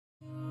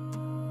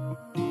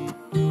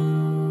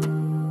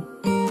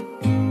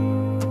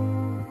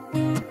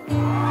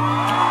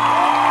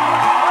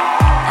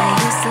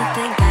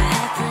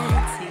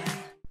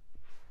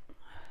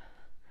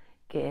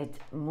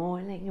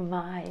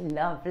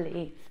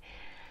lovelies.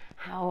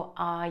 How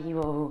are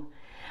you all?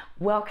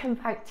 Welcome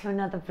back to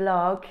another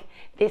vlog.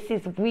 This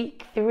is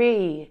week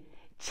 3.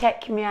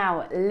 Check me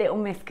out, Little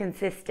Miss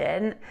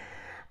Consistent.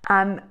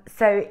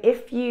 So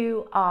if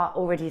you are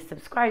already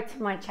subscribed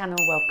to my channel,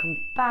 welcome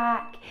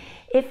back.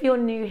 If you're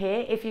new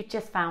here, if you've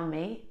just found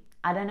me,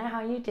 I don't know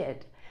how you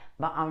did,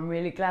 but I'm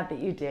really glad that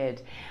you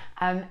did.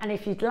 And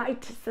if you'd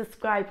like to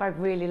subscribe, I'd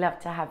really love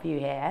to have you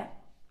here.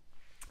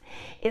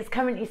 It's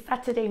currently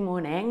Saturday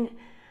morning.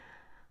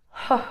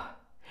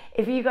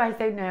 If you guys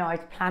don't know,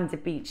 I've planned a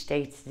beach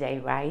day today,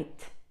 right?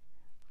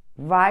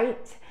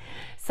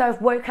 So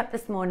I've woke up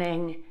this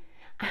morning.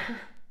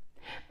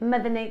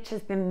 Mother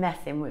Nature's been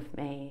messing with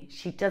me.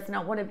 She does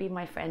not want to be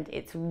my friend.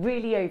 It's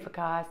really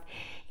overcast.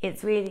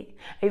 It's really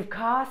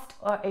overcast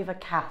or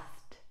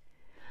overcast.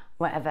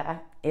 Whatever.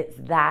 It's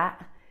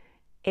that.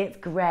 It's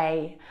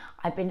grey.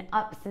 I've been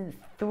up since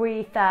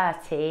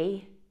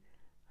 3:30.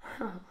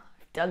 I've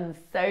done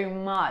so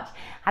much.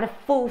 Had a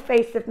full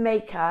face of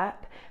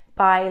makeup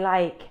by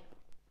like,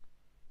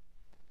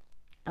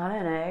 I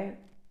don't know,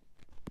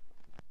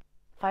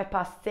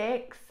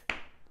 6:05.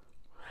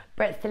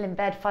 Brett's still in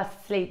bed, fast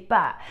asleep,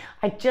 but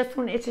I just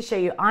wanted to show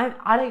you,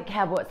 I don't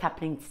care what's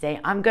happening today.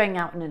 I'm going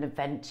out on an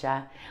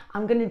adventure.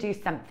 I'm going to do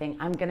something.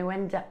 I'm going to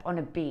end up on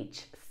a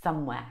beach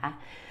somewhere.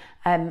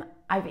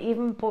 I've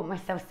even bought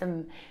myself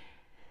some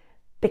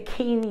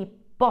bikini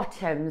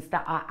bottoms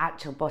that are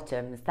actual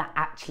bottoms, that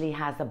actually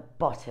has a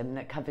bottom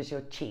that covers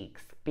your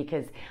cheeks,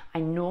 because I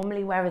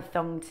normally wear a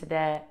thong to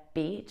the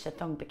beach, a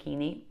thong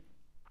bikini,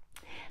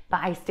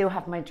 but I still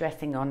have my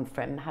dressing on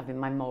from having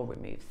my mole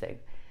removed, so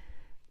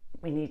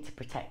we need to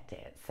protect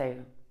it. So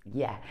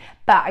yeah,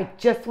 but I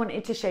just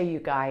wanted to show you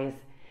guys,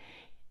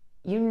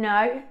 you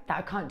know that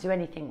I can't do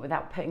anything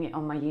without putting it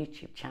on my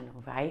YouTube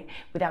channel, right?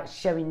 Without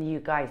showing you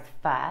guys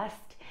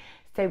first.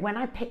 So when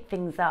I pick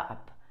things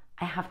up,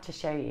 I have to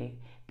show you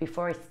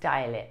before I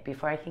style it,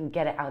 before I can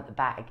get it out of the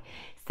bag.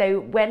 So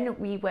when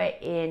we were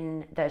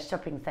in the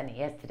shopping centre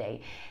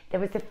yesterday, there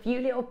was a few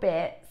little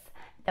bits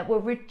that were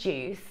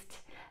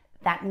reduced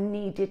that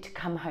needed to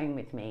come home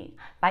with me.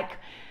 Like,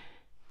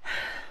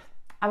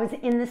 I was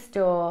in the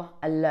store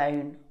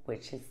alone,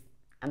 which is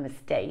a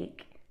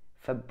mistake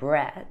for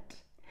Brett,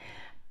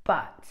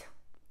 but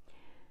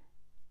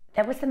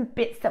there were some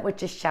bits that were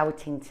just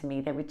shouting to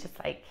me. They were just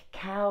like,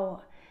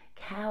 Cal,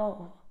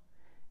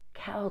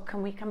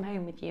 can we come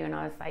home with you? And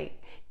I was like,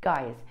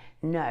 guys,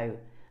 no.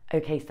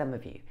 Okay, some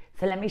of you.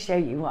 So let me show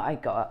you what I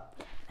got.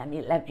 Let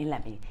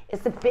me.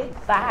 It's a big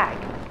bag.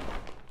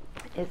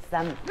 It's,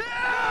 oh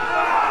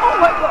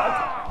my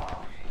God.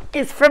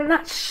 It's from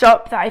that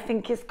shop that I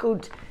think is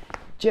called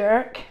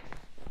Jerk.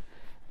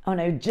 Oh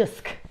no,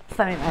 Jusk,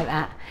 something like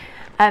that.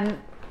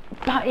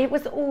 But it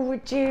was all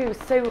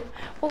reduced. So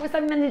what was I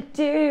gonna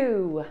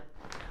do?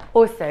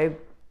 Also,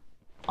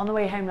 on the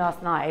way home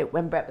last night,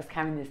 when Brett was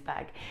carrying this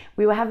bag,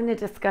 we were having a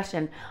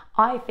discussion.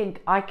 I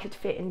think I could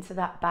fit into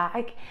that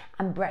bag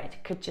and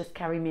Brett could just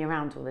carry me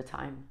around all the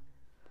time.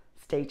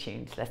 Stay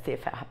tuned, let's see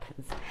if it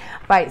happens.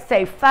 Right,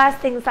 so first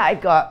things that I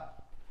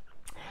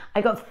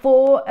got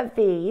 4 of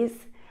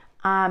these.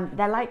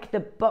 They're like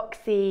the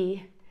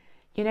boxy,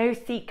 you know,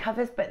 seat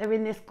covers, but they're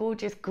in this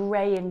gorgeous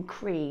grey and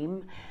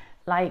cream.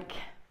 Like,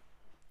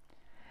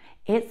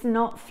 it's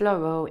not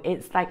floral,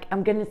 it's like,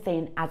 I'm gonna say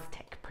an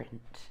Aztec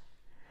print.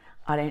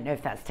 I don't know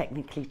if that's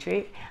technically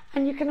true.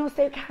 And you can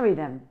also carry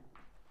them.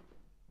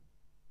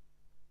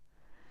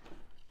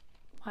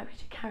 Why would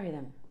you carry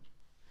them?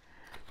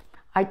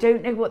 I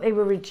don't know what they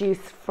were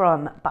reduced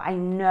from, but I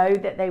know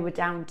that they were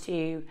down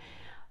to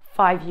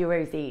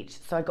 €5 each.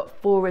 So I got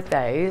 4 of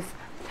those.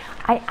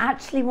 I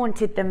actually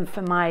wanted them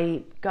for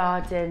my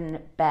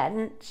garden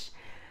bench,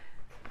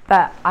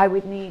 but I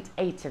would need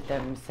 8 of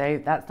them,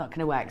 so that's not going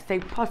to work. So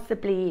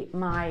possibly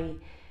my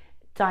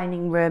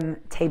dining room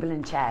table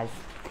and chairs.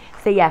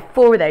 So yeah,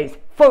 4 of those.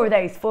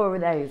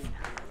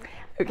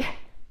 Okay.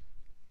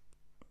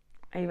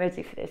 Are you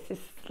ready for this?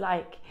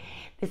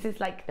 This is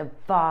like the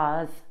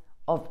vase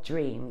of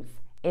dreams.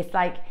 It's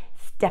like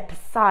step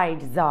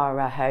aside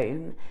Zara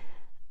home,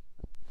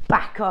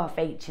 back off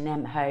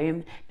H&M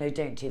home. No,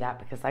 don't do that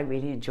because I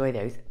really enjoy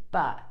those.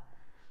 But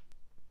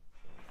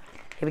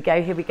here we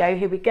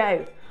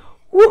go.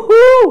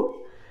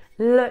 Woohoo!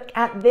 Look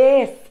at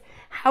this.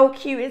 How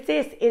cute is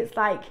this? It's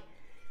like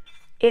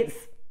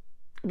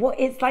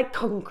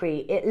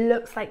concrete. It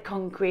looks like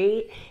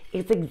concrete.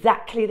 It's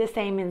exactly the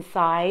same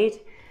inside.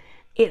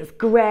 It's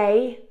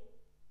grey.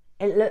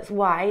 It looks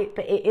white,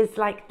 but it is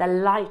like the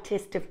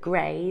lightest of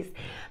greys.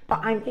 But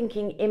I'm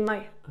thinking in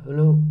my...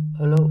 Hello.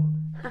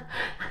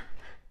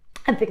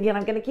 I'm thinking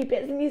I'm going to keep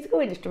it as a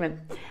musical instrument.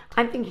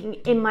 I'm thinking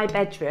in my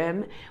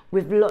bedroom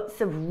with lots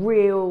of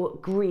real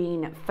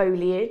green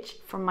foliage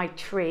from my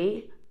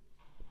tree.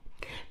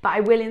 But I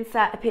will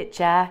insert a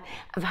picture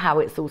of how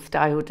it's all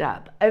styled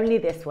up. Only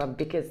this one,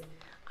 because,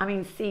 I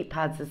mean, seat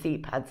pads are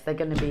seat pads. They're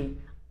going to be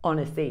on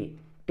a seat,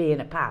 be in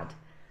a pad.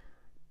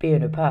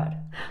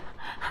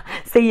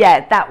 So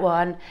yeah, that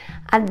one.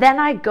 And then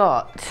I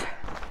got,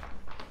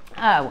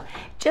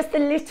 just a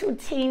little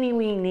teeny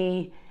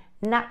weeny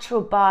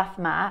natural bath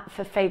mat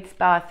for Faith's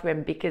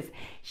bathroom because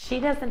she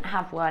doesn't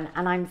have one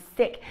and I'm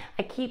sick.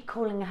 I keep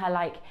calling her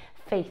like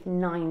Faith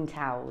 9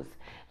 towels.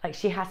 Like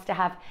she has to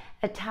have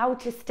a towel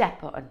to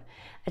step on,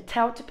 a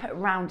towel to put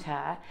around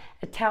her,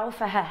 a towel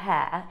for her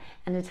hair,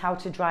 and a towel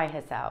to dry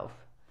herself.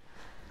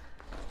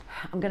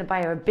 I'm going to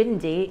buy her a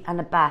bindi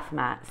and a bath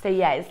mat. So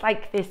yeah, it's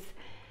like this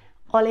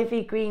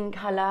olivey green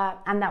colour,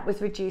 and that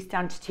was reduced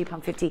down to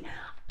 £2.50.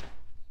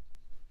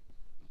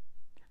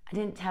 I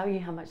didn't tell you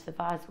how much the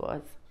vase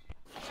was.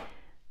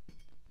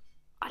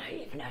 I don't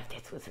even know if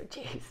this was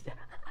reduced,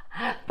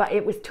 but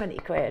it was 20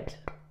 quid.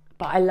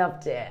 But I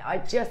loved it. I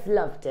just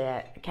loved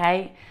it,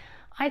 okay?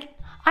 I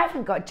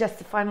haven't got to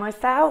justify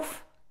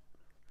myself.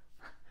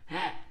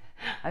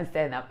 I'm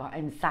saying that, but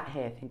I'm sat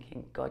here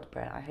thinking, God,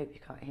 Brett, I hope you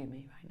can't hear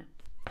me right now.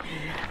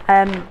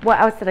 What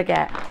else did I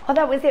get? Oh,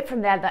 that was it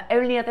from there. The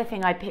only other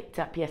thing I picked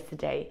up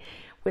yesterday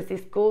was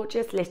this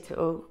gorgeous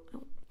little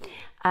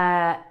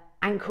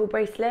ankle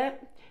bracelet.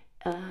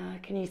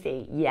 Can you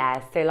see?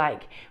 Yeah, so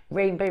like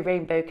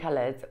rainbow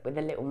colours with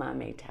a little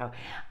mermaid tail.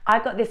 I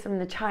got this from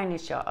the China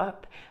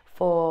shop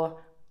for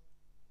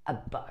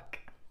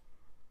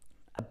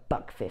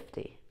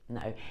 £1.50.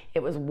 No,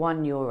 it was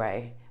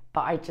 €1,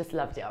 but I just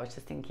loved it. I was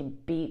just thinking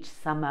beach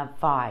summer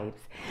vibes.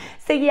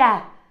 So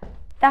yeah,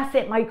 that's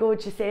it, my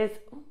gorgeouses.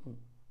 Ooh,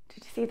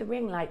 did you see the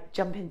ring light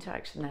jump into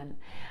action then?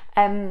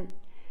 I'm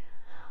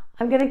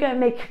gonna go and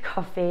make a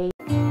coffee.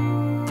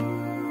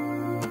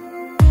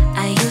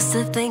 I used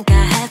to think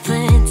I had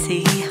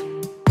plenty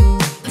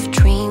of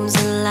dreams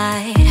and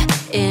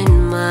light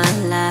in my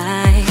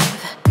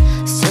life.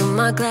 Still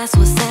my glass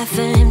was half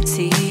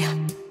empty,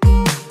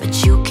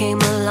 but you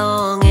came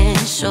along and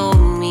showed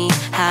me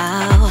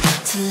how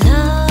to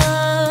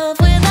love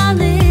without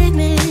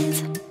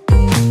limits,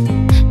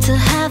 to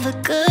have a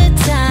good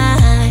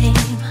time.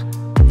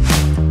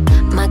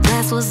 My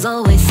glass was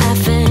always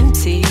half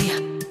empty,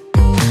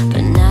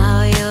 but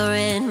now you're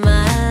in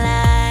my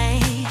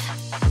life.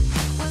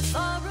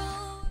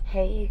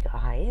 Hey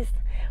guys,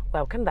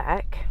 welcome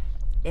back.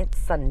 It's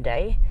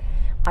Sunday.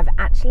 I've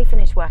actually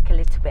finished work a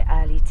little bit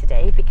early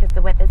today because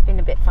the weather's been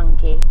a bit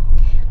funky.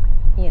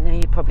 You know,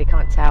 you probably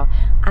can't tell.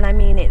 And I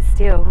mean, it's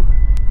still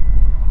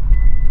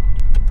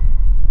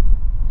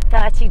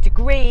 30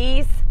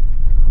 degrees.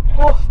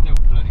 Oh, still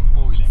bloody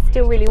boiling.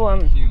 Still really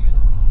warm. Humid.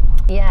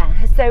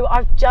 Yeah, so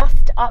I've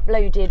just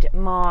uploaded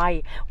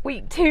my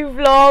week 2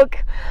 vlog.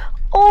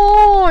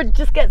 Oh, it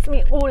just gets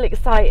me all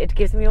excited,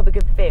 gives me all the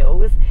good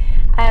feels.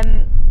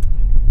 And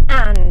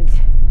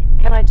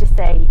can I just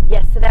say,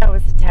 yesterday I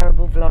was a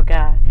terrible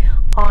vlogger.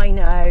 I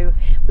know.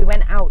 We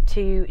went out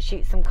to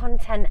shoot some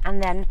content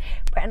and then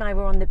Brett and I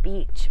were on the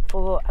beach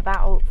for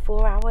about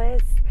 4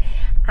 hours.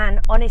 And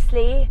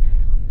honestly,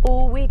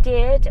 all we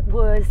did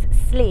was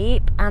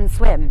sleep and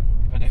swim.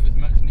 But it was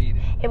much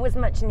needed. It was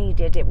much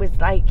needed. It was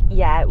like,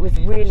 yeah, it was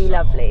really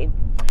lovely.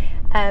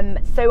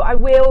 So I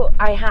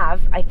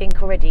have, I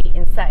think already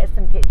inserted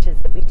some pictures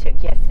that we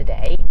took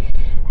yesterday.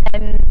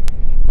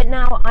 But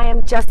now I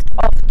am just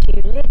off to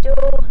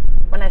Lidl.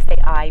 When I say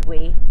I,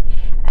 we,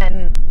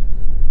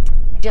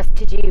 just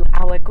to do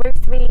our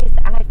groceries.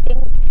 And I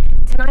think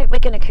tonight we're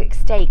going to cook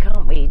steak,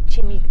 aren't we?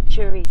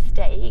 Chimichurri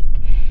steak.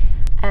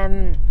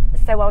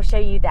 So I'll show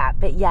you that.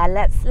 But yeah,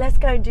 let's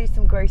go and do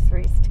some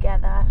groceries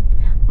together.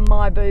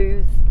 My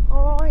booze.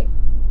 All right.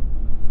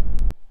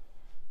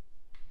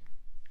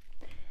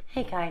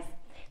 Hey guys,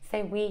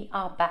 so we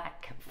are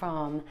back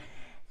from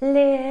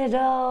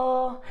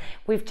Lidl.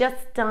 We've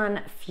just done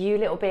a few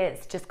little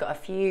bits, just got a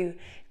few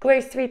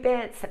grocery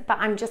bits, but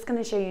I'm just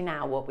going to show you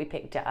now what we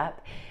picked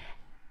up.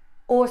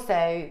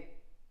 Also,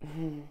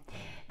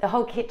 the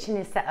whole kitchen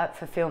is set up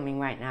for filming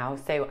right now,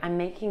 so I'm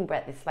making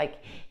Brett this like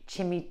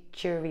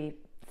chimichurri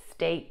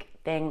steak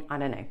thing. I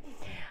don't know.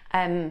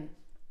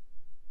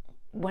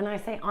 When I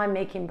say I'm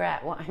making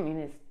Brett, what I mean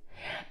is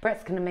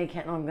Brett's going to make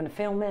it and I'm going to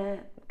film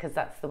it, because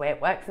that's the way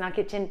it works in our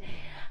kitchen.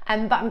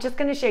 But I'm just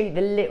going to show you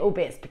the little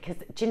bits, because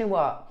do you know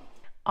what?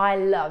 I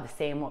love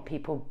seeing what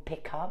people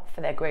pick up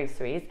for their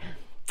groceries.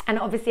 And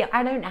obviously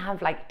I don't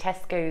have like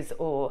Tesco's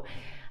or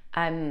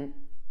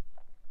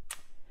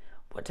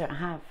what do I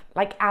have?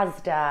 Like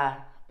Asda,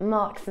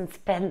 Marks and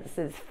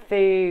Spencer's,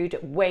 Food,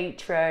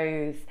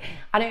 Waitrose.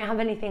 I don't have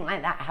anything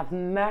like that. I have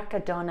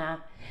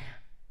Mercadona,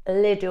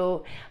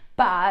 Lidl,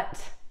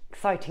 but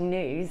exciting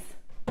news.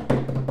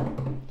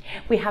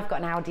 We have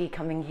got an Aldi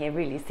coming here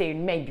really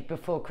soon, maybe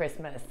before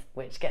Christmas,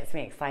 which gets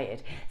me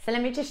excited. So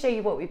let me just show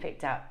you what we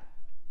picked up.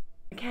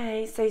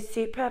 Okay, so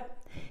super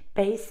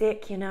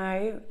basic, you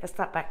know. Let's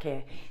start back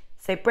here.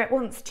 So Brett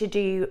wants to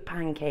do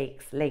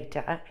pancakes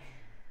later,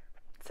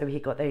 so he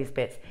got those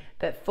bits.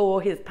 But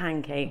for his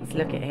pancakes,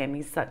 look at him,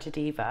 he's such a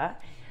diva.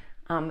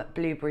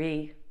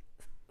 Blueberry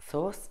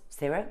sauce,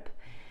 syrup.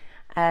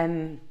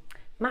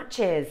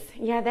 Matches,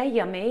 yeah, they're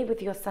yummy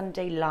with your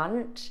Sunday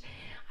lunch.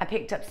 I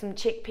picked up some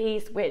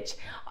chickpeas, which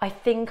I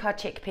think are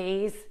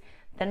chickpeas.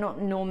 They're not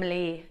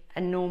normally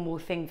a normal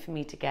thing for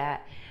me to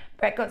get.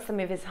 Brett got some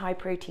of his high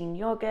protein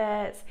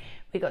yogurts.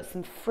 We got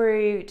some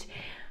fruit.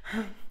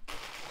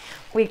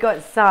 We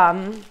got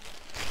some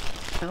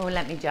Oh,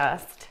 let me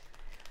just.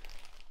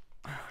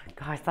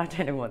 Guys, I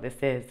don't know what this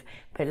is,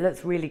 but it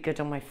looks really good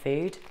on my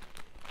food.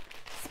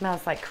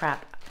 Smells like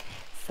crap.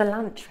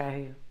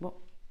 Cilantro,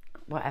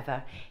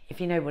 whatever. If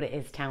you know what it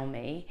is, tell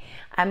me.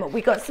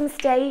 We got some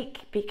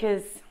steak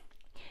because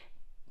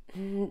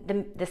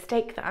the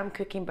steak that I'm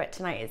cooking Brett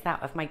tonight is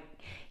out of my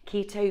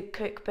keto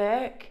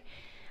cookbook.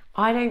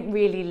 I don't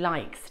really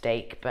like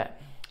steak, but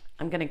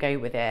I'm gonna go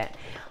with it.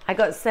 I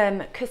got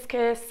some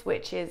couscous,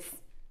 which is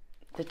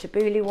the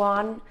tabbouleh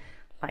one,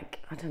 like,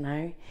 I don't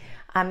know.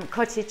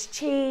 Cottage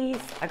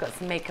cheese. I got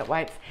some makeup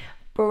wipes.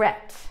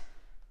 Brett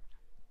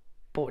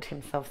bought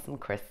himself some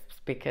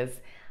crisps because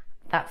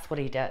that's what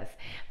he does.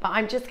 But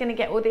I'm just gonna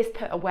get all this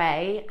put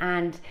away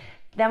and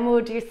then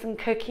we'll do some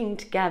cooking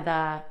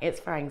together. It's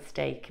frying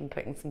steak and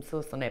putting some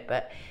sauce on it,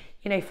 but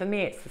you know, for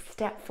me, it's a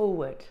step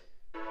forward.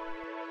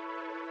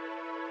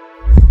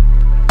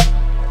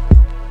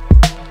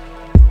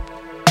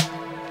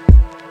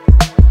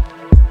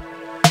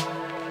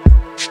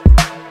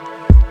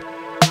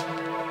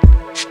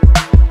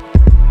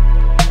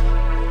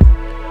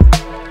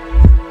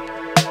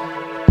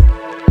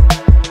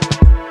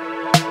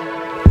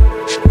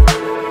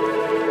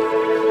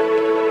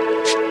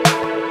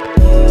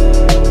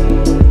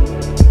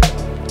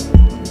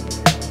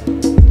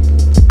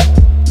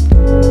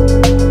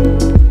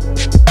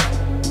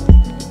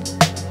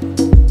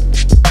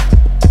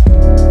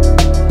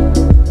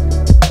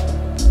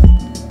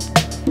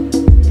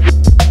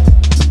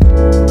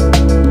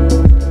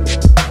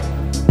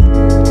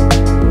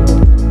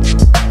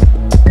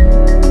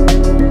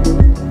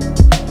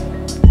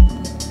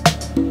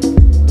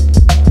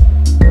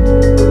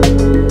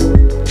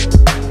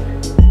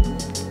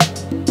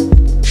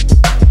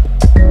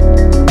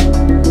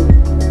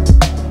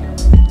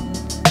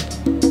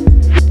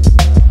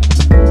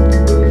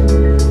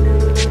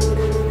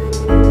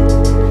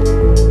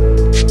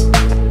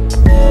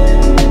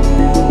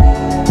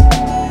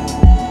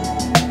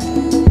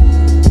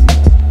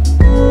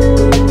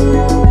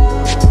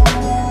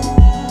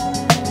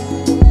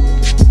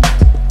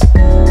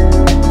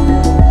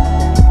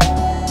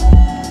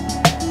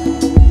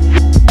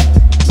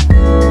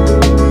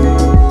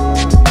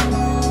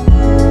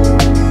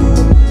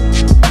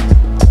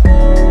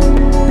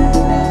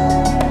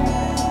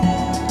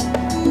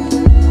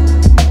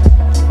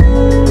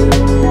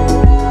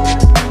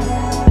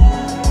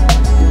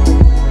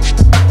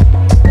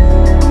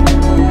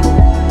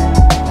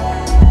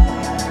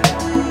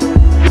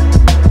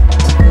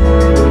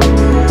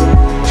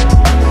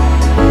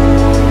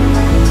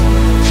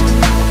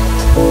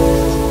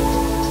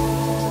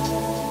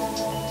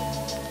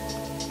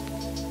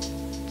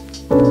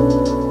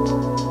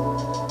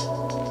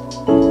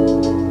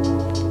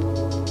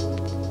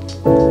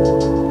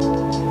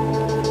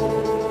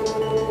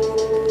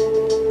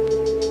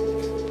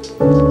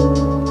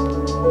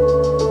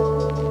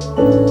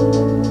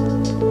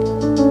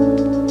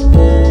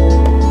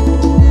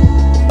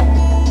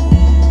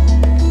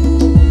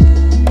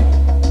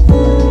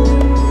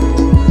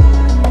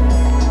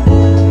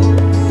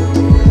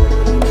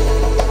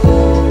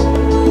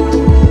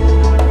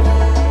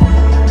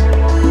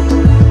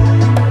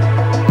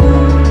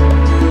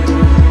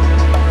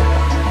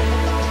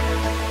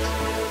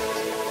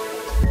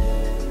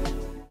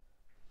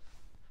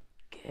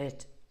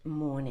 Good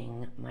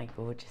morning, my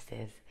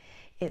gorgeouses.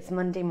 It's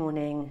Monday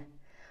morning.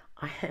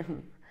 I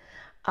am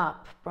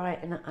up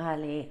bright and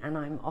early and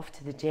I'm off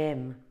to the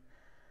gym.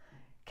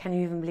 Can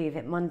you even believe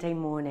it? Monday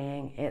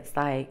morning, it's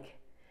like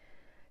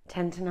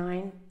 10 to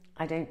 9.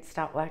 I don't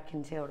start work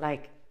until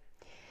like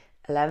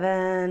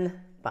 11,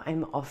 but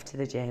I'm off to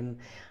the gym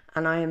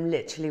and I am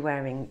literally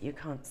wearing, you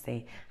can't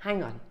see.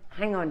 Hang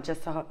on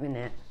just a hot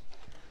minute.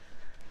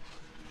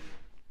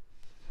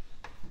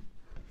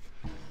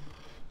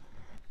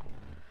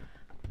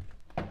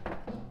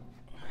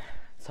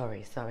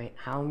 Sorry,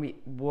 how me,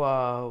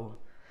 whoa,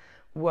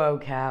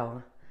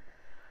 Cal.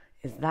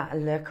 Is that a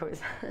look or is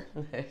that a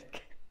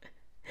look?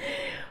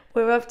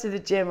 We're off to the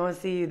gym, I'll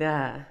see you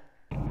there.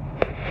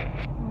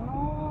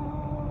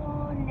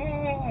 Morning.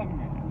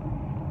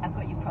 I've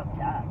got you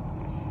propped up.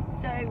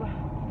 So,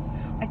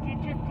 I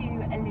did just do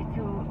a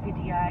little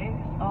video.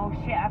 Oh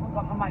shit, I haven't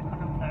got my mic on,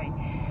 I'm sorry.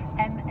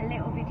 A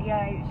little video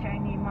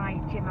showing you my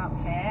gym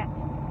outfit.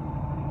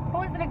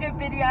 Wasn't a good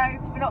video,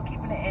 we're not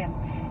keeping it in.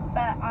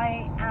 But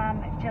I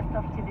am just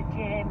off to the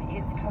gym.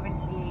 It's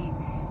currently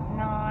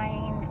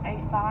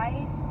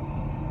 9:05.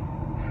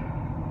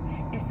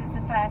 This is the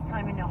first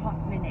time in a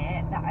hot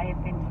minute that I have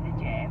been to the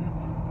gym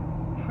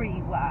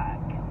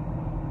pre-work.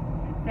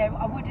 So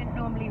I wouldn't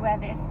normally wear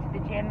this to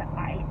the gym.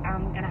 I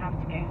am going to have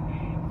to go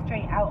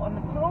straight out on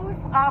the pools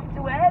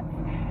afterwards.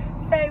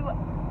 So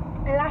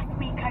last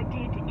week I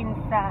did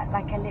insert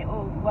like a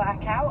little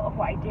workout of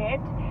what I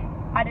did.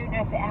 I don't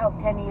know if it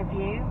helped any of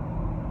you.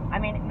 I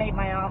mean, it made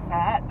my ass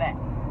hurt, but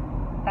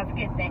that's a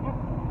good thing.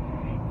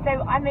 So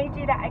I may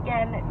do that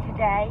again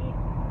today,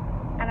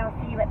 and I'll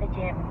see you at the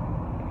gym.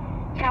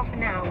 Ciao for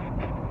now.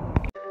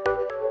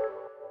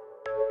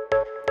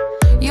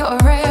 You're a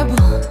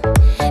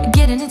rebel,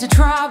 getting into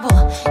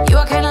trouble. You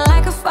are kinda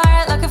like a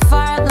fire.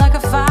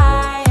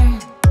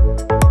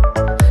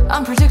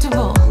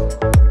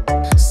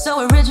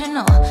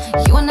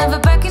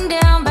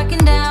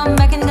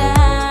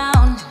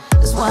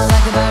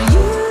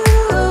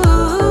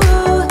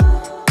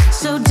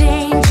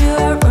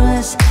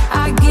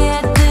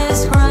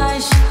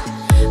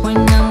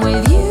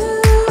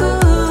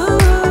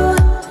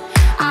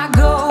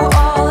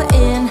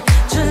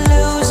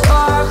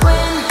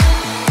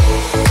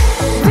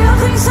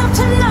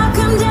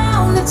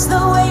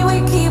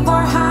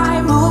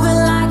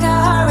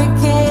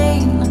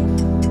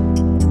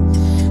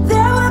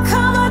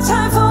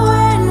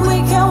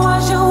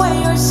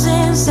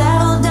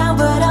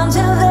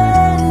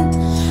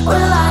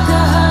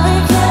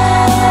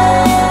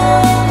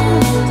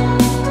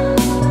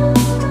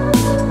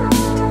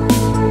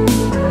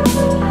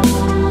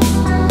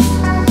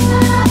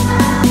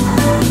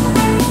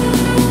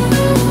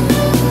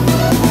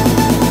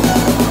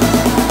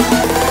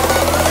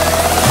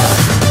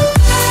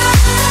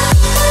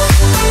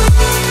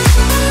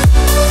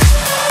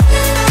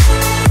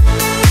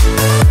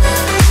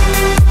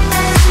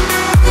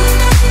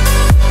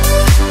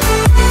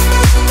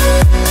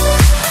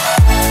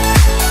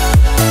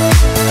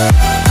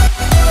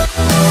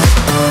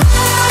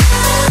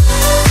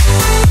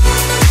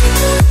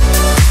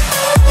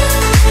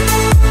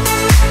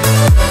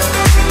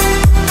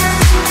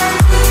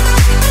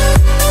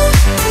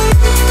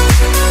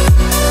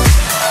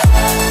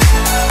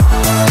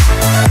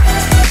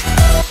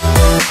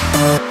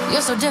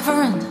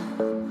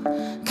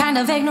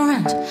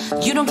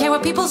 You don't care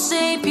what people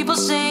say, people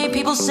say,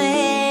 people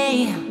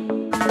say.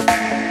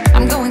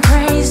 I'm going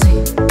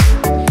crazy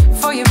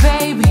for you,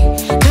 baby.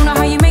 Don't know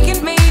how you're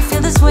making me feel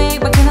this way.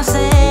 What can I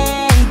say?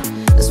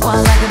 That's what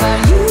I like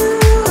about you.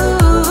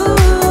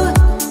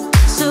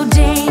 So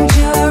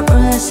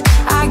dangerous.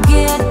 I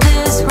get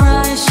this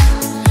rush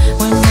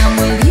when I'm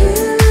with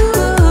you.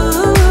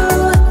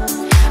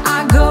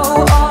 I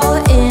go all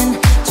in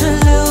to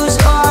lose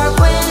or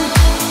win.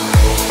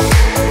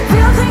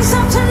 Real things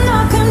have to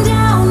knock 'em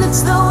down.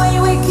 It's the way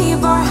we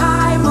keep our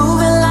high,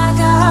 moving like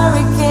a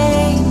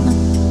hurricane.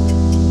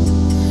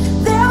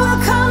 There will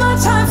come a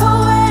time for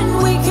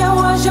when we can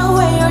wash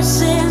away our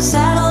sins,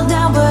 settle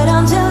down, but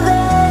until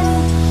then,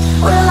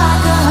 we're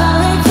like a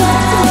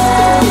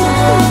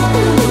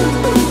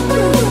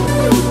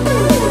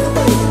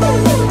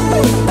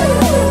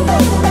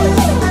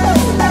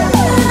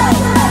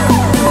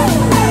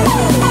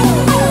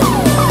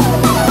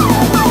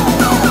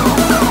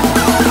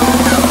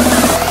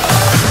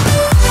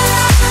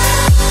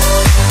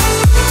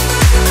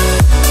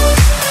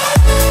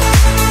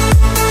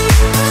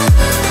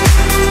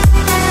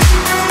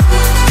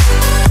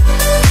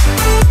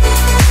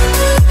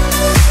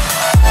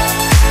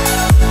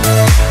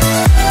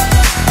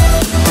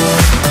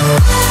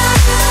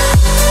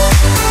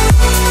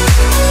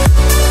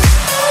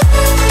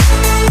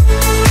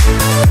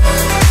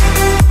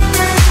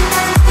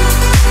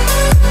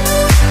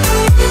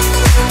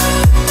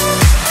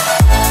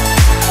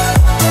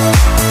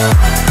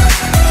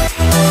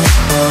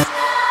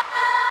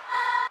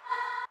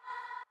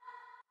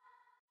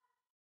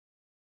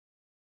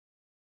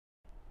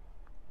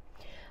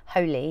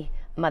Holy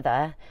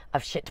mother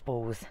of shit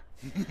balls.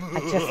 I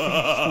just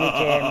finished from the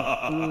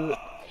gym.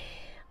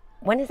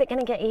 When is it going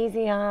to get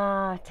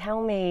easier?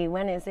 Tell me,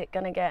 when is it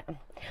going to get...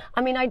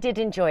 I mean, I did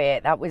enjoy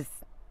it. That was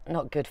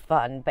not good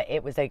fun, but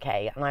it was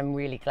okay. And I'm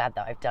really glad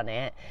that I've done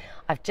it.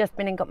 I've just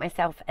been and got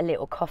myself a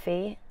little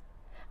coffee.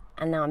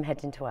 And now I'm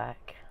heading to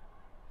work.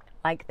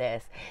 Like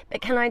this.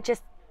 But can I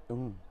just...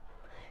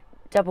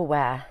 double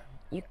wear.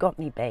 You got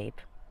me, babe.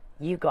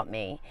 You got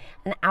me.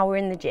 An hour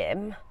in the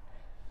gym.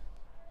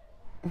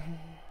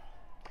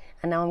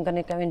 And now I'm going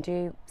to go and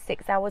do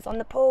 6 hours on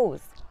the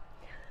pools.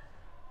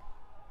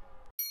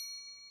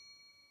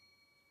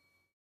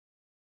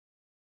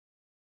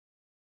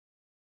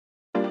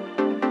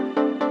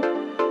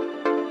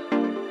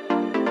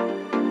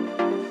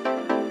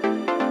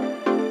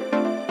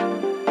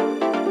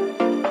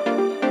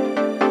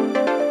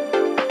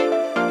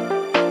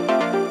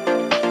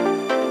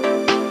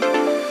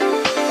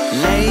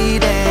 Lady,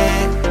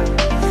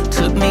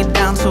 took me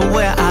down to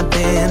where I've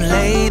been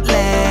lately.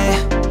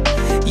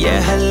 Yeah,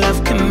 her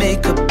love can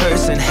make a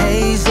person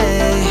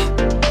hazy.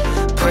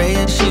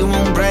 Praying she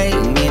won't break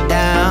me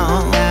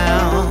down,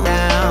 down,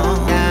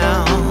 down,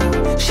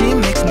 down. She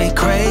makes me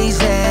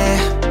crazy.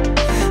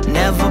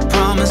 Never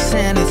promise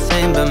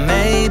anything, but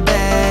maybe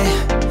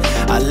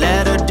I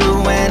let her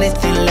do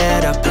anything,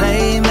 let her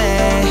play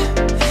me.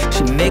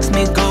 She makes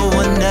me go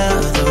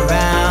another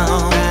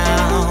round,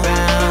 round,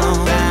 round,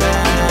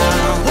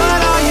 round.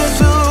 What are you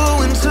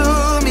doing to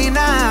me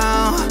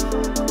now?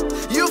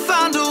 You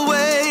found a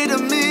way to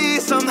me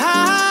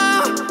somehow.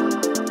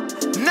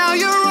 Now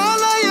you're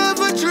all I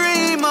ever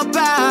dream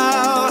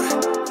about.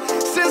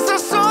 Since I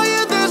saw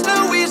you, there's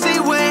no easy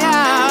way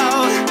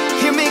out.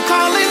 Hear me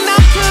calling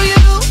out to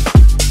you.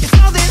 It's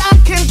all that I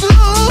can do.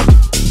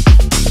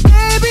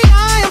 Baby, I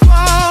am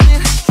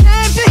falling.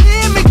 Can't you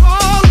hear me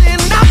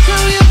calling out to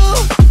you?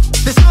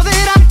 That's all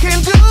that I can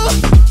do.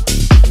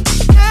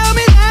 Tell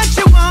me that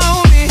you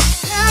want me.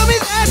 Tell me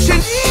that you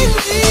need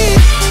me.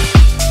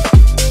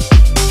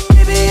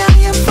 Baby, I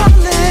am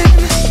falling.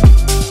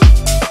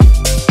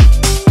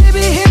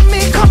 Baby, hear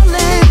me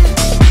calling.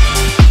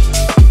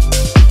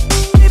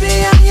 Baby,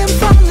 I am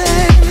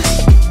falling.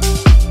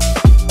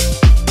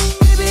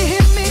 Baby,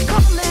 hear me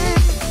calling.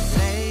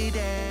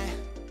 Lady.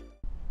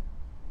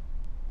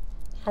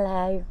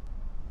 Hello.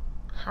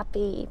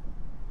 Happy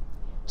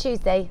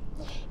Tuesday.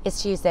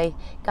 It's Tuesday.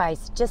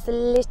 Guys, just a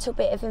little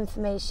bit of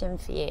information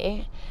for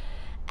you.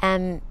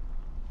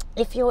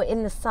 If you're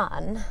in the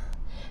sun,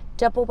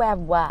 double wear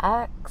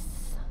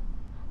works.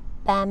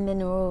 Bare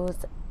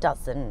Minerals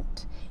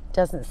doesn't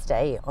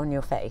stay on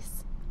your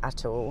face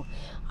at all.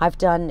 I've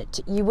done,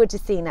 you would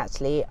have seen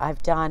actually,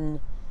 I've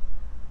done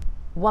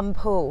 1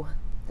 pool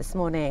this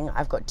morning.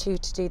 I've got 2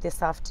 to do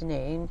this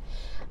afternoon.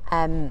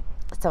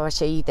 So I'll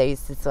show you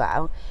those as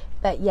well.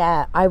 But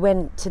yeah, I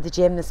went to the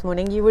gym this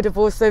morning. You would have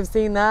also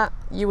seen that.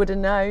 You would have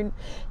known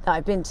that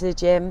I've been to the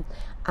gym,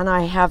 and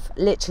I have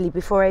literally,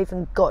 before I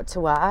even got to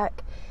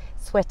work,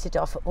 sweated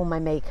off all my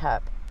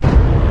makeup.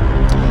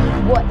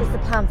 What is the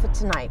plan for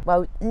tonight?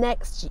 Well,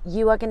 next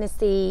you are going to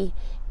see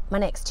my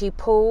next 2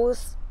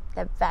 pools.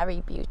 They're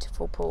very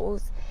beautiful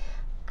pools.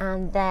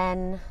 And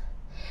then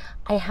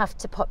I have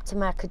to pop to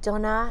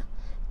Mercadona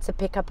to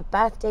pick up a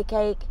birthday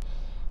cake,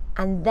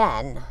 and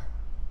then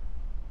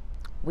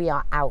we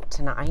are out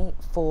tonight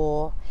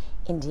for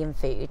Indian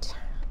food.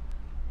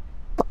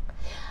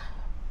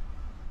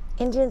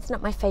 Indian's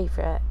not my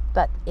favourite,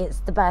 but it's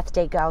the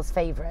birthday girl's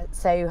favourite,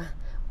 so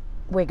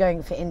we're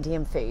going for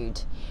Indian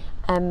food.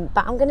 But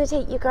I'm going to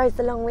take you guys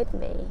along with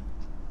me.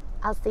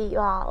 I'll see you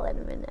all in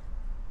a minute.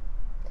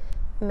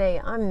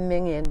 Mate, I'm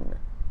minging.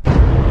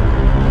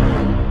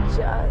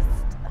 Just...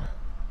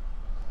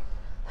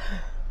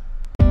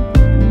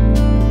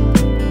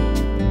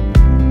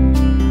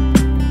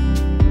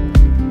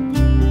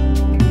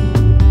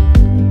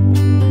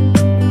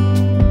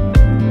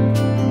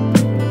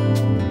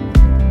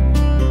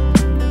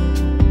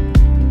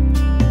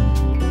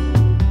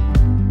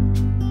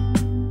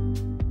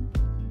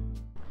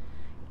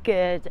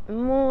 Good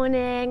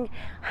morning,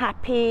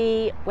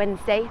 happy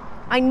Wednesday.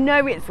 I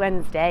know it's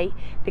Wednesday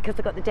because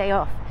I got the day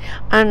off,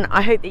 and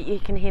I hope that you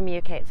can hear me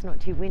okay, it's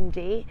not too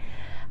windy.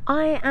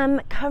 I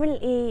am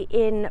currently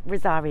in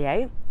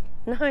Rosario.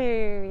 No,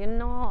 you're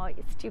not,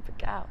 you stupid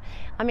girl.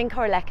 I'm in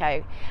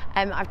Coralejo.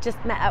 I've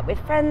just met up with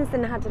friends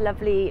and had a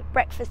lovely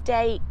breakfast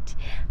date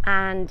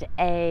and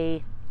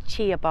a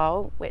chia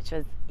bowl, which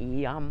was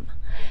yum.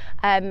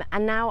 And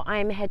now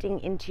I'm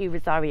heading into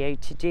Rosario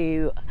to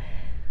do...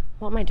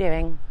 What am I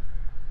doing?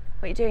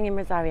 What are you doing in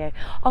Rosario?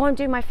 Oh, I'm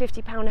doing my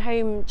 £50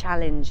 home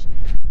challenge.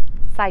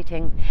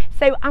 Exciting.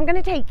 So I'm going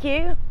to take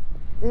you.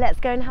 Let's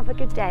go and have a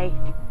good day.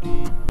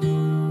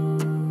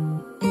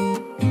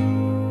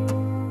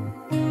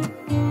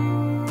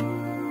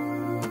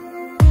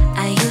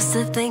 I used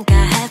to think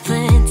I had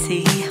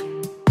plenty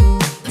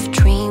of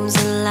dreams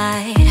and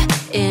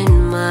light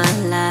in my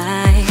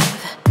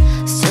life.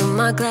 Still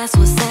my glass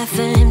was half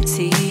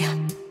empty,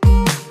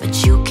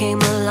 but you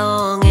came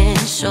along and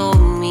showed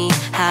me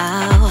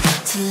how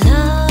to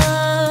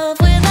love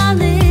without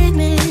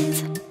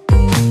limits,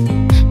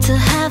 to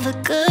have a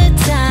good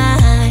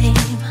time.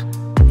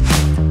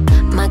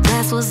 My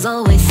glass was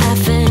always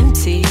half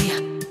empty,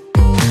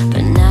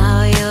 but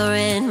now you're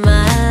in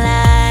my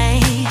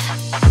life.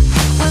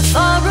 We're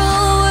far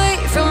away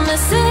from the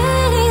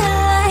city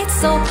lights,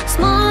 so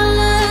small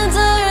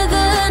under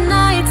the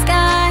night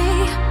sky.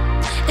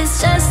 It's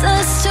just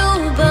us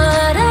two,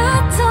 but I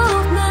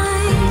don't mind.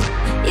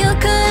 You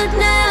could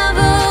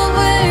never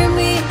wear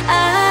me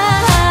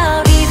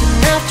out.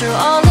 Even after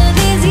all of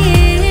these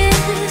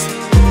years,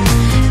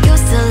 you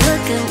still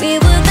look at me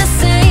with the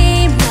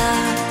same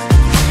love.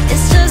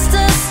 It's just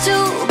us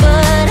two,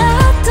 but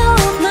I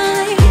don't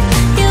mind.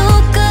 You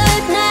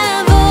could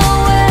never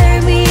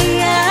wear me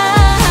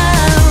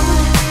out.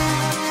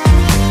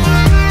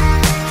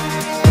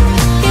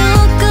 You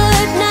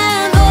could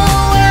never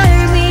wear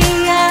me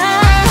out.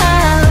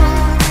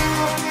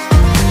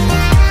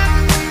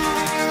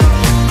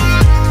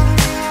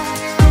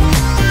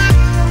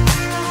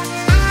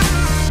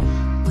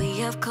 We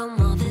have come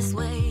all this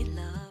way,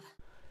 love.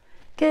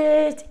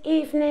 Good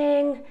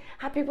evening,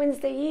 happy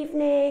Wednesday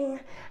evening,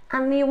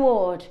 and the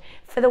award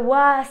for the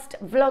worst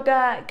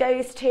vlogger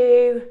goes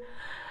to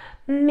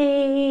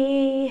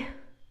me.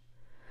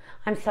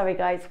 I'm sorry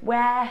guys,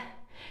 where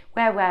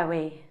were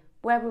we?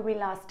 Where were we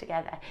last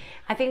together?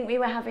 I think we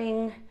were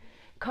having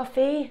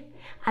coffee,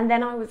 and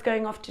then I was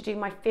going off to do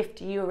my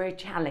 €50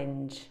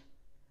 challenge.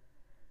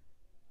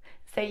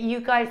 So you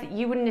guys,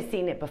 you wouldn't have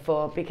seen it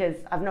before because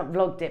I've not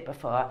vlogged it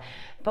before,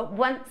 but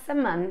once a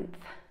month,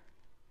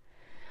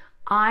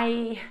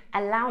 I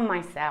allow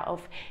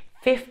myself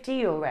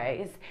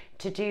 €50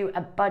 to do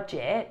a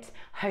budget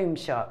home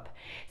shop.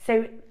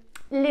 So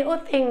little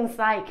things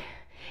like,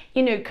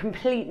 you know,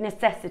 complete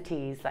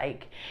necessities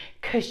like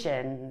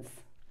cushions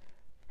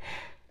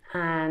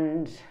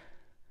and,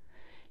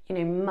 you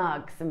know,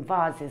 mugs and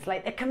vases,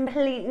 like the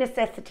complete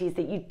necessities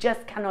that you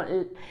just cannot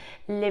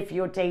live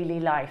your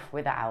daily life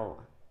without.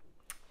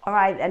 All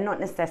right, they're not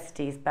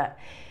necessities, but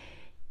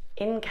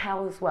in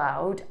Kel's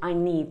world, I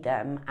need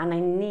them, and I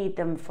need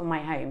them for my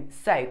home.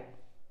 So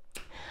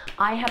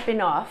I have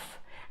been off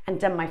and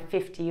done my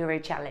 €50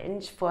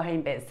 challenge for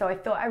home bits. So I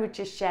thought I would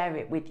just share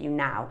it with you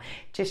now,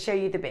 just show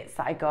you the bits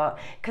that I got,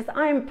 because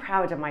I'm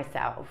proud of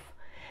myself.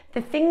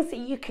 The things that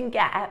you can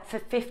get for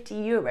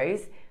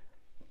 €50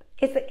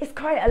 is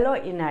quite a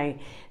lot, you know.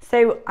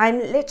 So I'm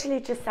literally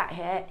just sat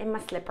here in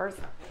my slippers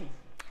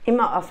in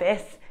my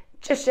office,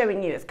 just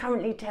showing you. It's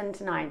currently 10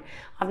 to 9.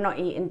 I've not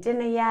eaten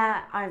dinner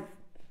yet.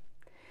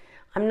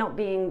 I'm not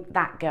being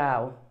that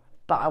girl,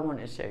 but I want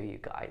to show you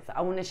guys.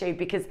 I want to show you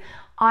because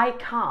I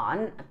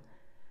can't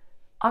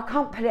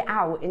put it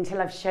out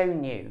until I've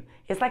shown you.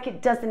 It's like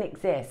it doesn't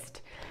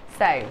exist.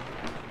 So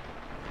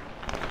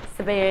it's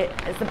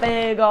a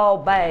big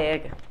old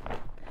bag.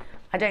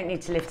 I don't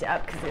need to lift it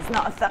up because it's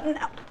not a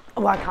thumbnail.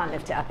 Oh, I can't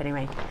lift it up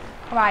anyway.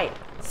 All right,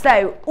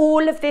 so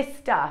all of this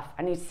stuff,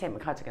 I need to take my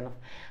cardigan off.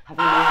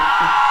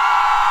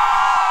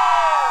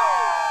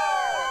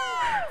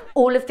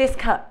 All of this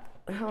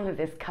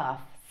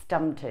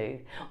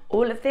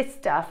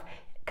stuff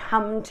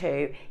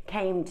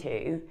came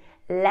to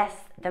less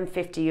than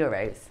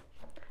 €50.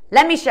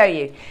 Let me show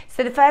you.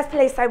 So the first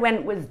place I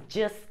went was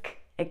Jusk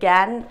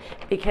again,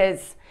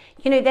 because,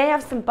 you know, they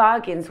have some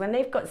bargains when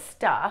they've got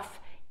stuff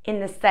in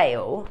the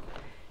sale.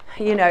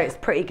 You know, it's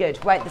pretty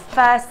good. Right, the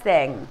first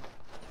thing,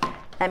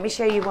 let me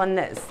show you one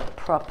that's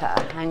proper.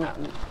 Hang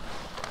on.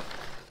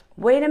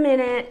 Wait a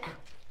minute.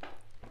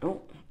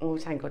 Oh, all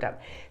tangled up.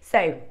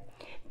 So,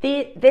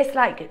 this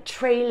like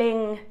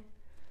trailing,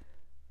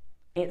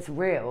 it's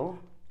real.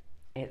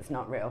 It's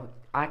not real.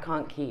 I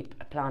can't keep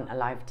a plant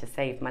alive to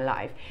save my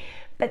life.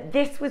 But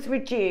this was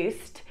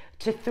reduced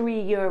to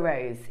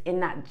 €3 in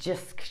that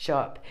Just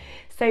shop.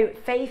 So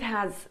Faith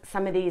has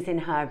some of these in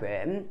her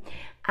room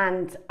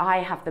and I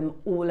have them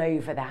all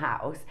over the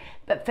house.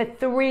 But for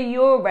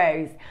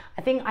 €3,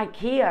 I think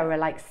IKEA are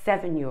like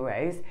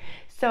 €7.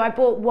 So I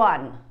bought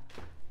 1,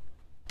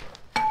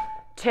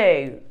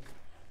 2,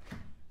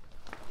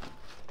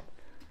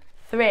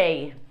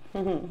 3,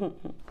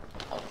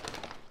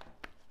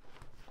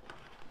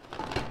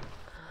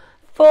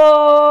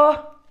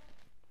 4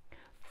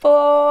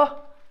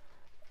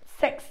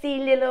 sexy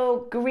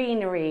little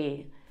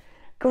greenery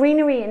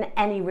in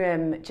any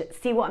room.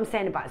 See what I'm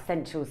saying about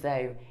essentials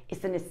though?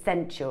 It's an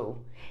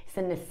essential, it's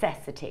a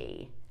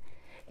necessity.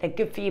 They're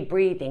good for your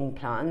breathing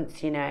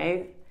plants, you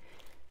know.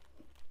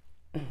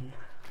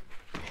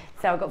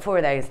 So I've got 4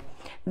 of those.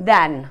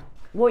 Then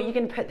what are you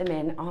going to put them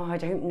in? Oh, I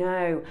don't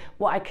know.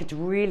 What I could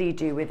really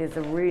do with is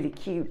a really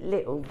cute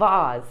little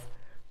vase.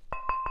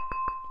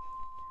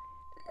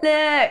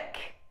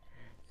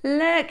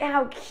 Look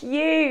how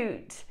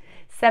cute.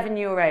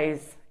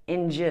 €7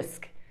 in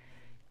Just.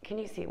 Can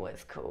you see what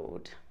it's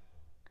called?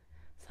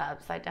 Is that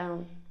upside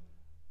down?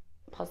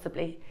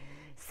 Possibly.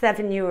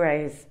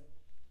 €7.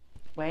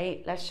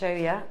 Wait, let's show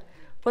you.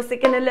 What's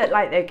it going to look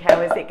like though,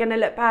 Kel? Is it going to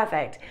look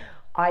perfect?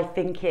 I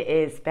think it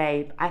is,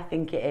 babe. I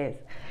think it is.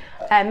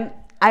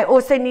 I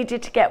also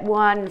needed to get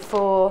one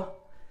for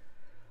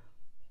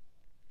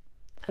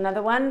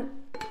another one.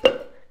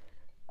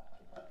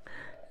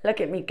 Look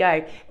at me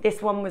go.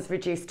 This one was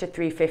reduced to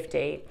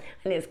 $3.50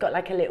 and it's got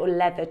like a little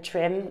leather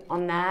trim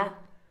on there.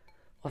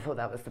 I thought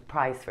that was the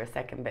price for a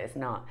second, but it's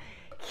not.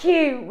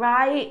 Cute,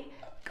 right?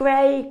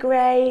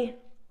 Grey.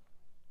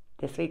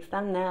 This week's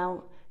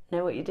thumbnail.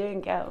 Know what you're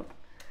doing, girl.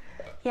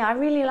 Yeah, I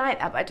really like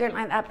that, but I don't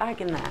like that bag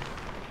in there.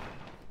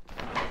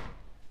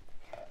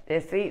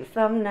 This week's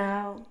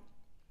thumbnail.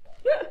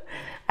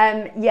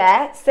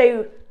 Yeah,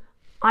 so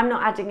I'm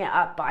not adding it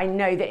up, but I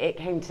know that it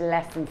came to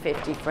less than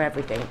 50 for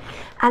everything.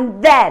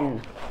 And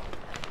then,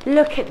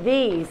 look at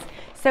these.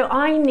 So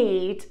I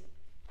need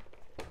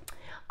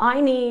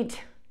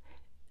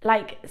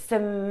like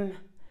some,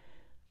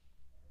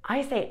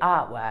 I say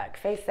artwork,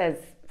 Faith says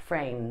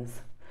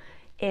frames,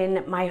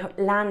 in my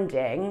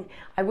landing.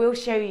 I will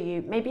show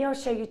you, maybe I'll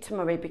show you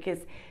tomorrow because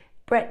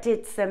Brett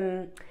did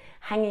some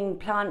hanging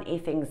planty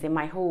things in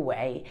my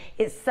hallway.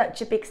 It's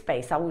such a big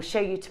space. I will show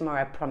you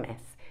tomorrow, I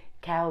promise.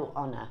 Kel's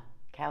honour.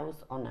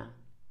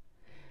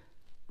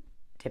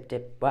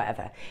 Dip,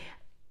 whatever.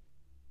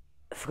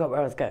 I forgot where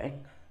I was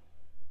going.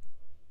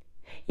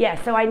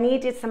 Yeah, so I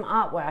needed some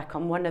artwork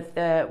on one of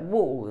the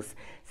walls.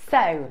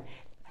 So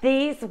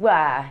these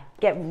were,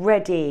 get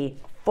ready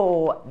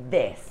for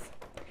this.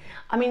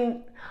 I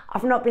mean,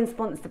 I've not been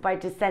sponsored by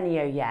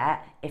Desenio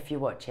yet, if you're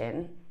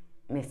watching,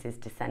 Mrs.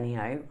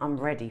 Desenio, I'm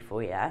ready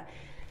for you.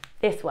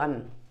 This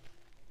one.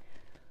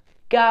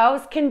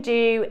 Girls can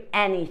do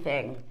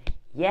anything.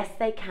 Yes,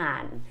 they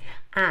can.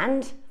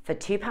 And for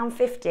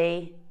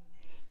 £2.50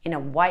 in a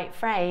white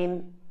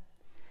frame,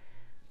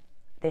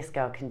 this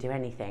girl can do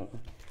anything.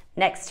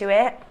 Next to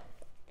it,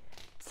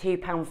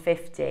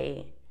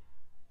 £2.50. Can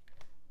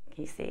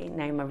you see?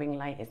 No, my ring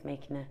light is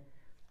making a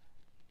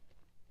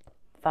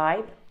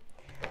vibe.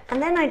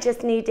 And then I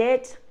just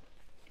needed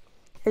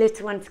a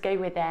little one to go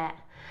with it.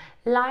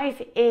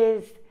 Life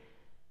is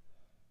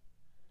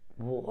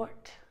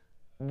what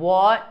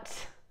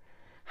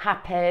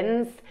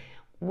happens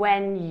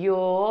when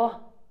you're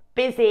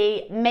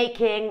busy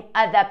making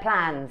other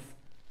plans.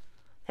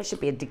 There should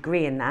be a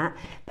degree in that.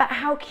 But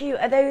how cute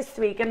are those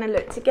 3 going to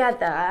look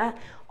together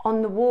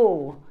on the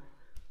wall?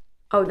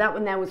 Oh, that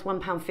one there was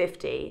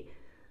 £1.50.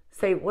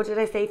 So what did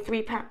I say?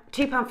 £2.50,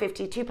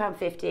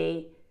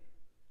 £2.50,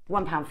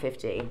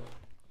 £1.50.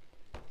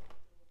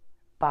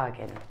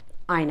 Bargain.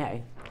 I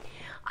know.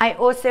 I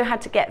also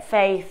had to get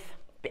Faith,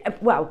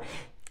 well,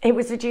 it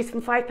was reduced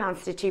from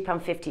 £5 to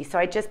 £2.50. So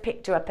I just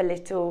picked her up a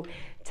little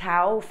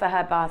towel for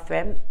her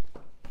bathroom.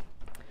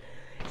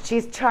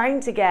 She's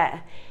trying to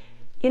get,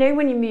 you know,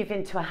 when you move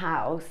into a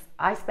house,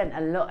 I spent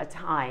a lot of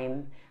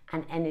time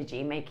and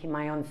energy making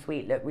my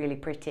ensuite look really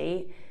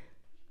pretty.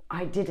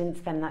 I didn't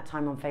spend that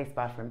time on Faith's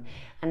bathroom.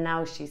 And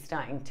now she's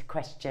starting to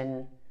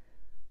question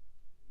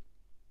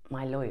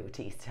my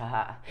loyalties to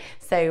her.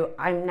 So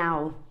I'm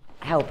now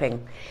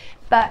helping.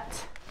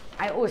 But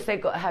I also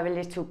got her a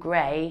little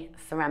grey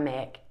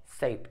ceramic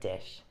soap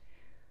dish.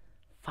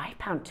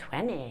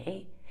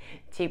 £5.20,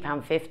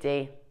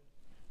 £2.50.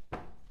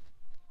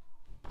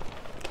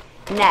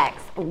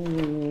 Next,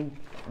 ooh,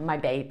 my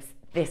babes,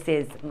 this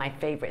is my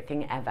favourite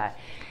thing ever.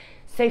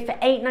 So for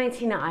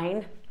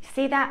 £8.99,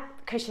 see that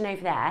cushion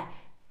over there?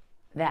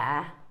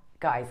 There,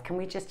 guys, can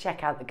we just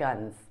check out the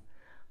guns?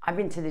 I've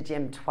been to the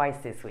gym twice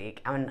this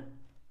week and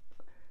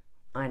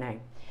I know.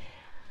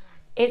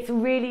 It's a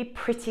really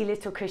pretty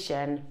little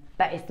cushion,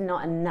 but it's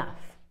not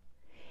enough.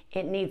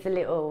 It needs a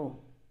little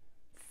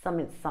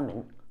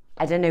something.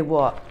 I don't know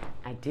what.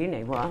 I do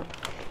know what.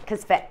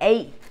 Because for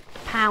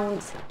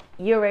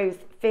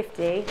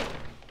 €8.50.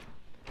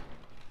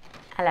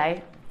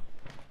 Hello,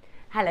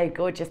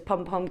 gorgeous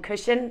pom-pom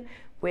cushion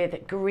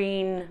with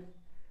green,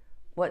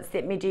 what's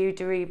it,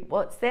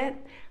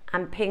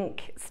 and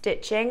pink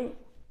stitching.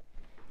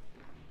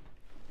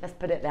 Let's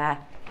put it there.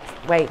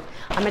 Wait,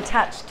 I'm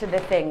attached to the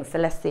thing, so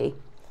let's see.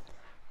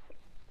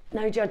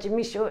 No judging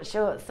me shorts,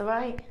 all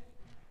right?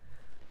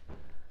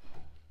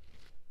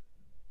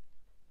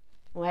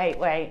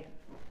 Wait.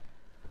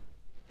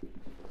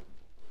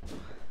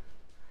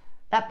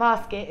 That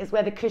basket is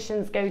where the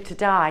cushions go to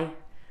die.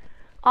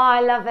 Oh,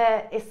 I love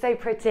it. It's so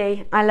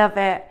pretty. I love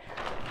it.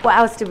 What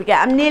else did we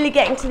get? I'm nearly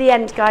getting to the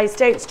end, guys.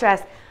 Don't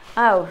stress.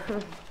 Oh,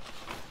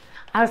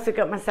 I also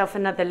got myself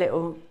another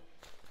little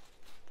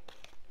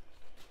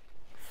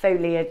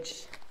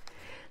foliage.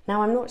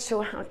 Now, I'm not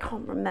sure how. I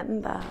can't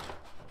remember.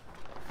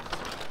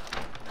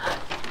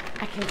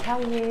 I can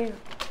tell you.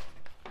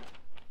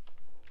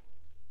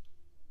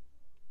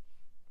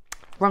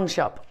 Wrong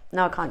shop.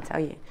 No, I can't tell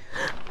you.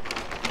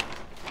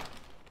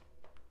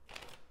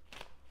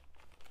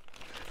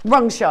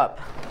 Wrong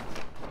shop.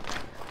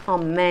 Oh,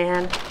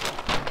 man.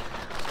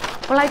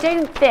 Well, I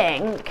don't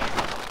think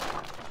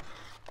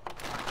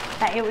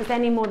that it was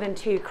any more than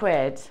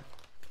 £2,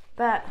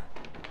 but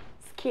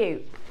it's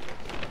cute.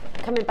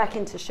 Coming back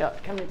into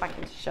shot.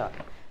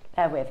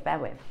 Bear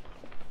with.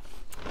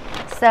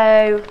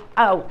 So,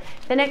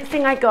 the next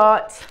thing I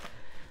got,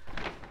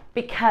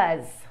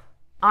 because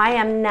I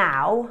am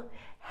now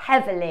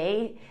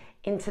heavily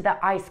into the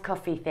iced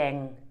coffee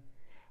thing.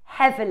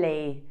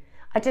 Heavily.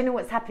 I don't know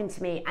what's happened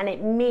to me, and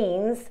it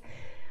means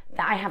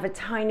that I have a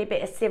tiny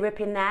bit of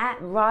syrup in there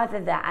rather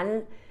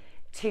than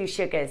 2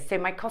 sugars. So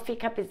my coffee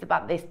cup is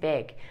about this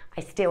big.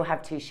 I still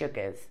have 2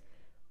 sugars.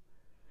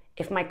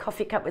 If my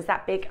coffee cup was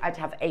that big, I'd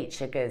have 8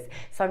 sugars.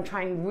 So I'm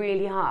trying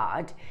really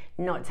hard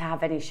not to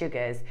have any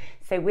sugars.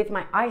 So with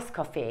my iced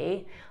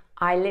coffee,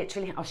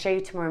 I'll show you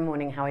tomorrow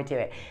morning how I do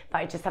it, but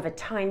I just have a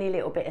tiny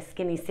little bit of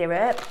skinny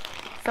syrup.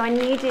 So I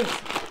needed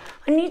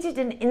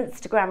an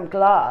Instagram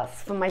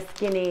glass for my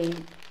skinny.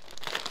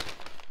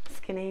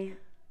 Can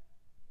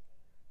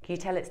you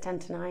tell it's 10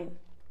 to 9?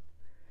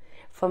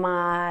 For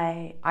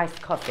my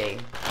iced coffee.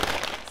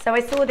 So I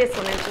saw this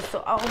one and just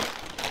thought, oh,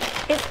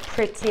 it's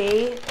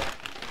pretty.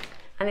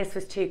 And this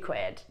was £2,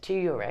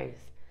 €2.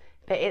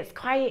 But it's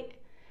quite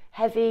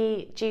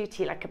heavy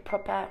duty, like a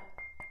proper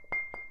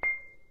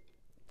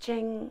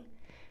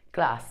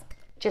glass.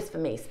 Just for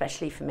me,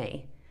 especially for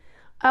me.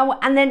 Oh,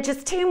 and then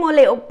just 2 more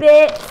little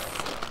bits.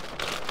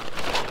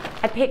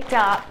 I picked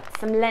up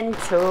some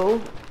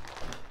lentil.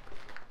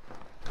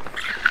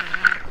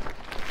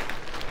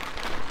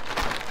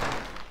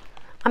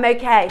 I'm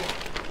okay.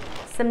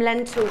 Some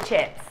lentil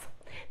chips.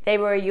 They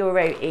were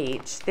 €1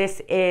 each.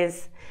 This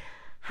is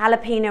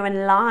jalapeno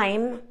and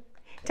lime.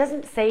 It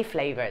doesn't say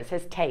flavour, it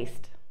says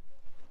taste.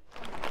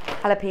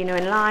 Jalapeno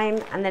and lime.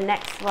 And the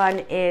next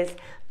one is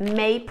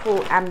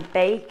maple and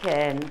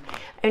bacon.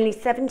 Only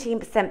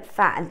 17%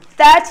 fat and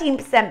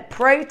 13%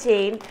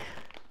 protein.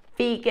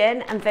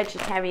 Vegan and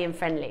vegetarian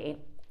friendly.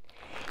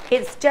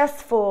 It's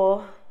just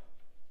for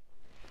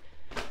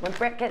when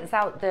Brett gets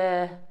out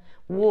the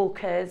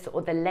Walkers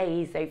or the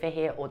Lays over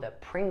here or the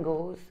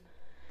Pringles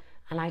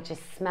and I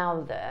just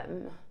smell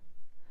them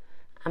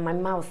and my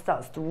mouth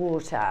starts to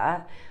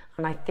water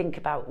and I think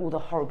about all the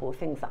horrible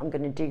things that I'm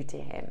going to do to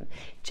him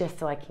just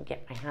so I can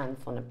get my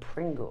hands on a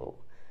Pringle.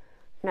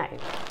 No,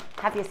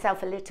 have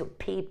yourself a little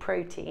pea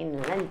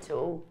protein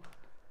lentil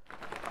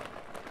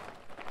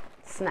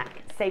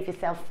snack. Save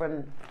yourself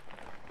from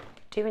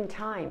doing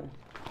time.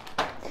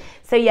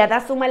 So yeah,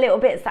 that's all my little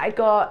bits that I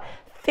got.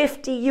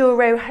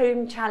 €50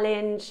 home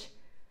challenge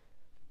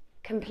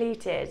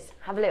completed.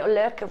 Have a little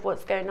look of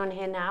what's going on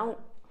here now.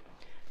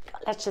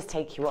 Let's just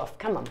take you off.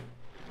 Come on.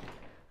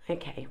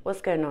 Okay,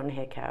 what's going on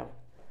here, Cal?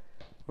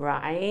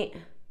 Right.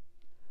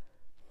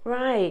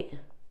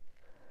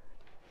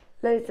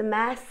 Loads of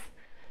mess.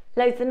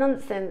 Loads of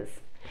nonsense.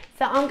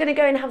 So I'm going to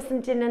go and have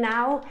some dinner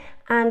now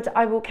and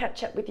I will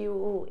catch up with you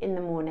all in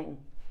the morning.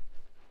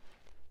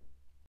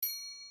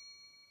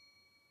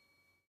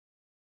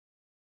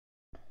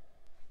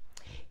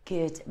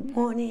 Good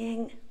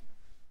morning.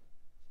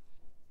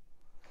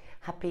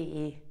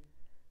 Happy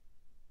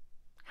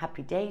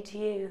day to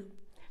you.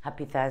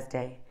 Happy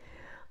Thursday.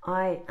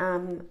 I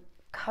am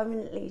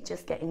currently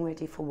just getting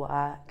ready for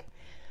work.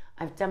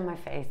 I've done my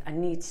face. I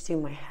need to do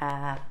my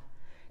hair.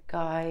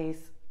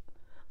 Guys,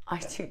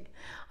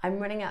 I'm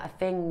running out of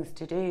things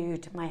to do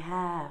to my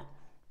hair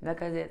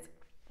because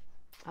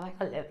I like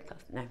a lip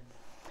gloss. No.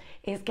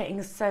 It's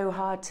getting so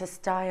hard to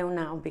style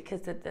now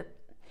because of the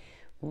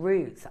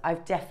roots.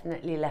 I've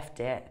definitely left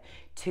it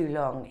too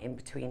long in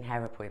between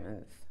hair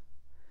appointments,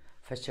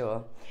 for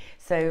sure.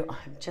 So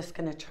I'm just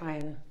going to try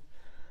and,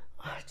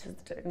 I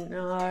just don't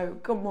know,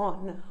 come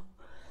on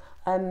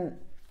now.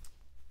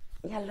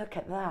 Yeah, look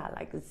at that,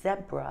 like a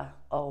zebra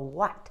or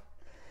what?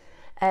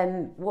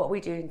 What are we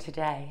doing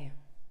today?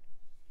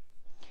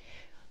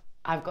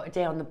 I've got a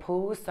day on the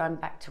pool, so I'm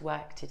back to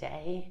work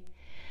today.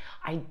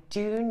 I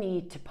do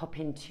need to pop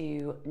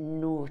into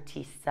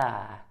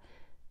Nortecer.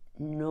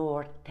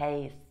 Not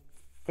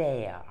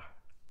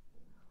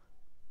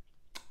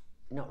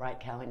right,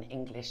 Cal, in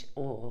English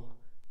or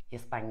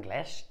your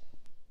Spanglish.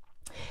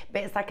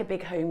 But it's like a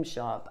big home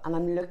shop, and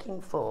I'm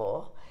looking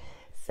for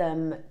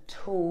some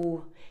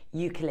tall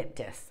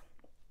eucalyptus,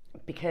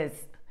 because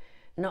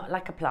not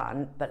like a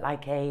plant, but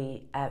like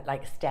a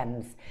like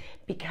stems.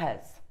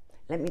 Because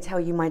let me tell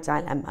you my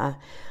dilemma.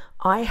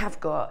 I have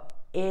got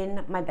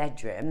in my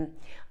bedroom,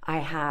 I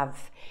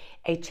have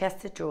a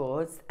chest of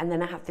drawers, and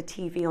then I have the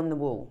TV on the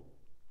wall.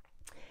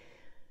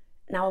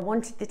 Now I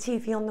wanted the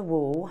TV on the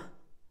wall,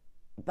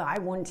 but I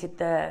wanted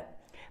the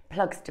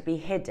plugs to be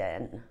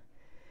hidden,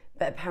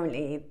 but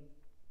apparently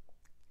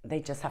they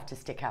just have to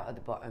stick out at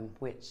the bottom,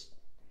 which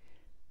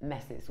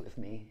messes with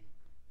me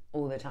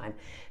all the time.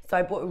 So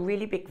I bought a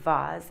really big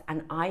vase,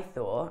 and I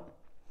thought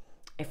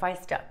if I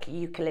stuck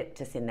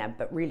eucalyptus in there,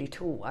 but really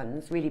tall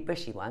ones, really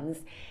bushy ones,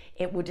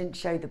 it wouldn't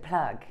show the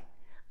plug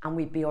and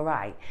we'd be all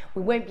right.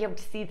 We won't be able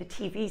to see the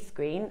TV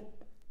screen,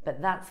 but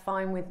that's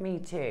fine with me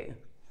too.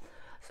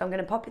 So I'm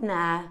going to pop in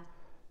there.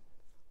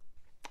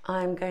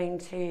 I'm going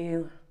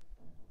to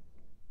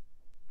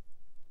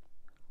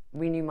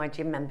renew my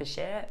gym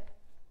membership.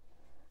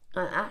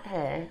 And at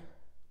here,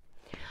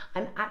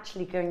 I'm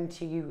actually going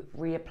to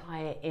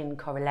reapply it in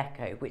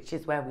Coraleco, which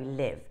is where we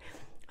live.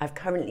 I've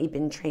currently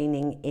been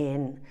training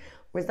in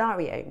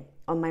Rosario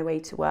on my way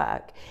to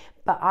work,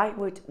 but I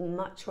would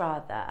much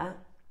rather,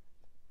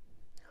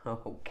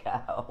 oh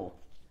cow,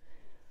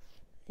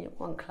 you're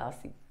one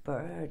classy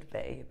bird,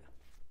 babe.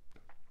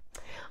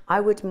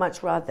 I would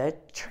much rather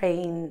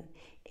train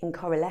in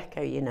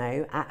Coraleco, you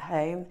know, at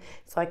home,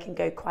 so I can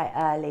go quite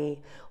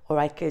early, or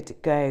I could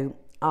go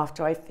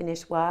after I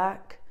finish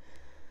work.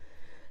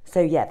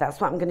 So yeah,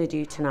 that's what I'm going to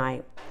do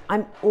tonight.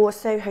 I'm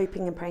also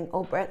hoping and praying,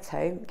 oh, Brett's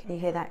home. Can you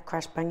hear that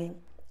crash banging?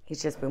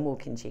 He's just been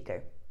walking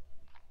Chico.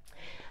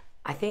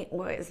 I think,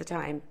 what is the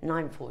time?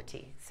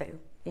 9:40. So,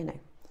 you know,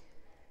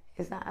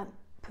 is that a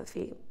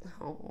puffy?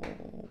 Oh,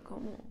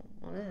 come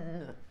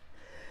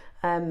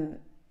on.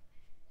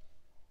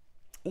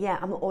 Yeah,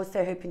 I'm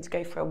also hoping to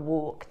go for a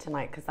walk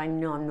tonight, because I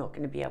know I'm not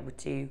going to be able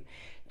to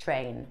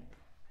train.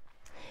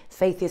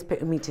 Faith is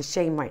putting me to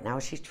shame right now.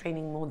 She's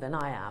training more than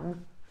I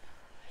am.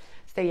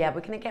 So yeah,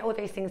 we're going to get all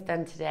those things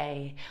done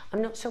today.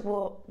 I'm not sure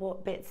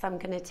what bits I'm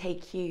going to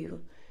take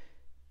you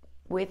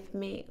with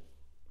me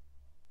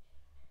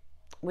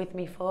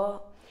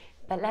for,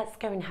 but let's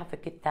go and have a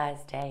good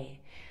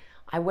Thursday.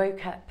 I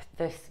woke up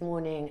this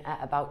morning at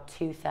about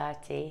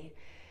 2:30,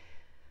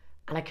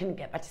 and I couldn't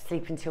get back to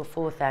sleep until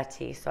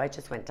 4:30, so I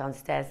just went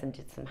downstairs and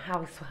did some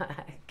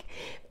housework.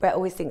 Brett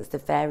always thinks the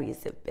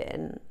fairies have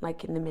been,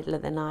 like, in the middle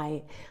of the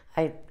night.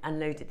 I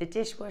unloaded the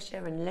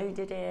dishwasher and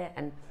loaded it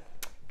and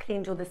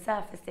cleaned all the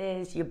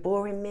surfaces. You're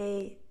boring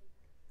me.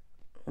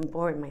 I'm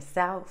boring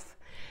myself.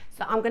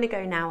 So I'm going to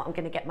go now. I'm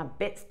going to get my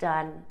bits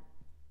done,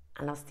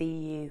 and I'll see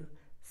you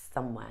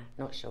somewhere.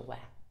 Not sure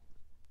where.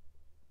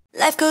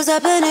 Life goes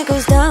up and it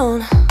goes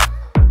down.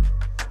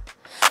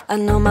 I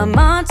know my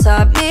mom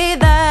taught me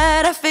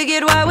that. I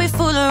figured why we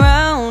fool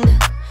around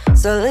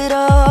so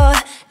little,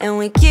 and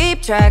we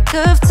keep track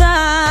of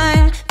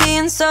time,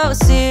 being so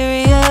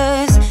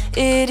serious,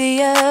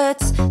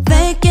 idiots,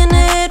 thinking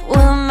it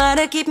will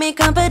matter, keep me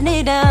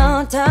company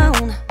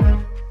downtown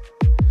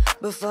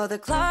before the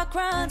clock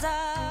runs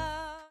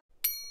out.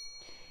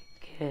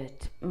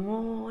 Good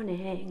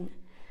morning.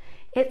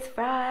 It's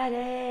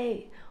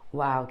Friday.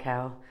 Wow,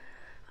 Cal,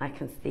 I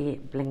can see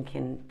it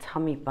blinking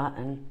tummy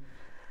button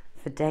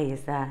for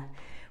days there.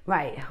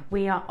 Right,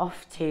 we are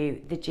off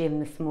to the gym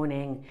this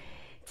morning.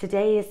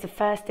 Today is the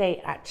first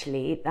day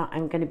actually that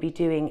I'm going to be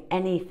doing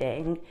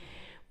anything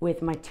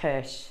with my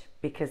tush,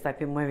 because I've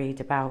been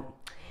worried about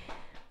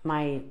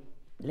my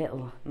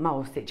little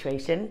mole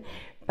situation.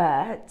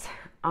 But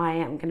I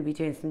am going to be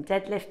doing some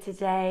deadlift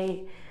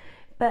today.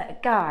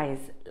 But guys,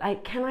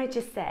 like, can I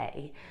just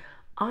say,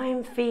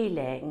 I'm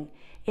feeling,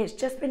 it's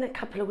just been a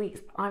couple of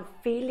weeks, but I'm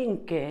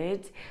feeling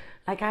good.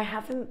 Like, I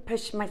haven't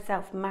pushed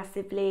myself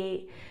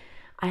massively.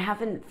 I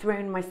haven't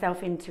thrown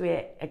myself into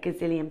it a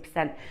gazillion%.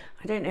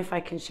 I don't know if I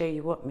can show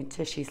you what my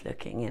tushy's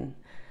looking in.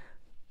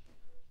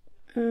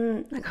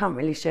 I can't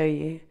really show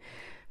you.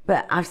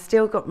 But I've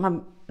still got my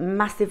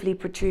massively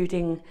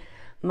protruding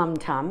mum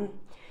tum.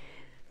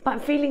 But I'm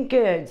feeling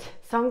good.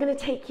 So I'm going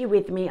to take you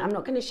with me. I'm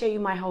not going to show you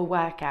my whole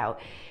workout.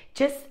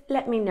 Just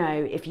let me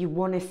know if you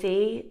want to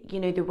see, you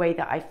know, the way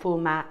that I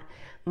format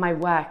my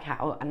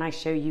workout and I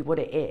show you what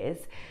it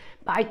is.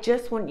 But I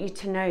just want you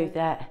to know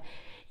that,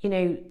 you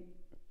know,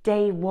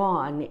 day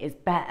one is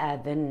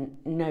better than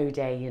no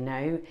day, you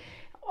know.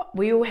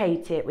 We all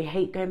hate it. We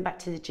hate going back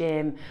to the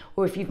gym.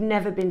 Or if you've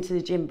never been to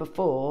the gym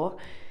before,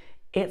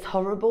 it's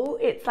horrible.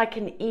 It's like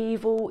an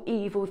evil,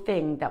 evil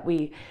thing that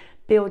we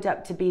build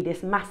up to be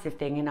this massive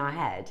thing in our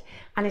head.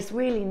 And it's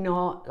really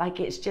not. Like,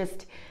 it's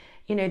just,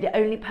 you know, the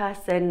only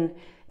person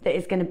that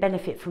is going to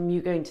benefit from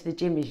you going to the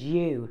gym is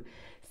you.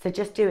 So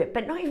just do it,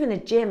 but not even the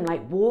gym,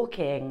 like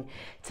walking.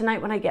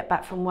 Tonight when I get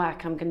back from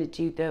work, I'm going to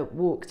do the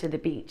walk to the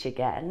beach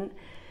again.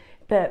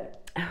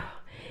 But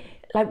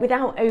like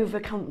without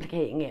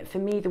overcomplicating it, for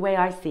me, the way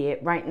I see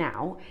it right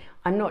now,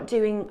 I'm not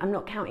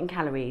counting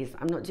calories,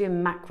 I'm not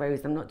doing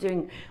macros, I'm not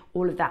doing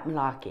all of that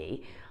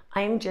malarkey.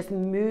 I am just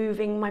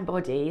moving my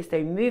body,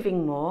 so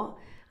moving more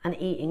and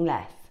eating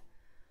less.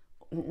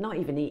 Not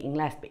even eating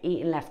less, but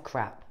eating less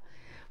crap.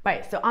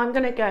 Right, so I'm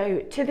gonna go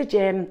to the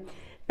gym,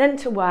 then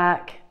to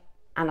work,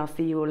 and I'll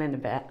see you all in a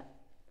bit.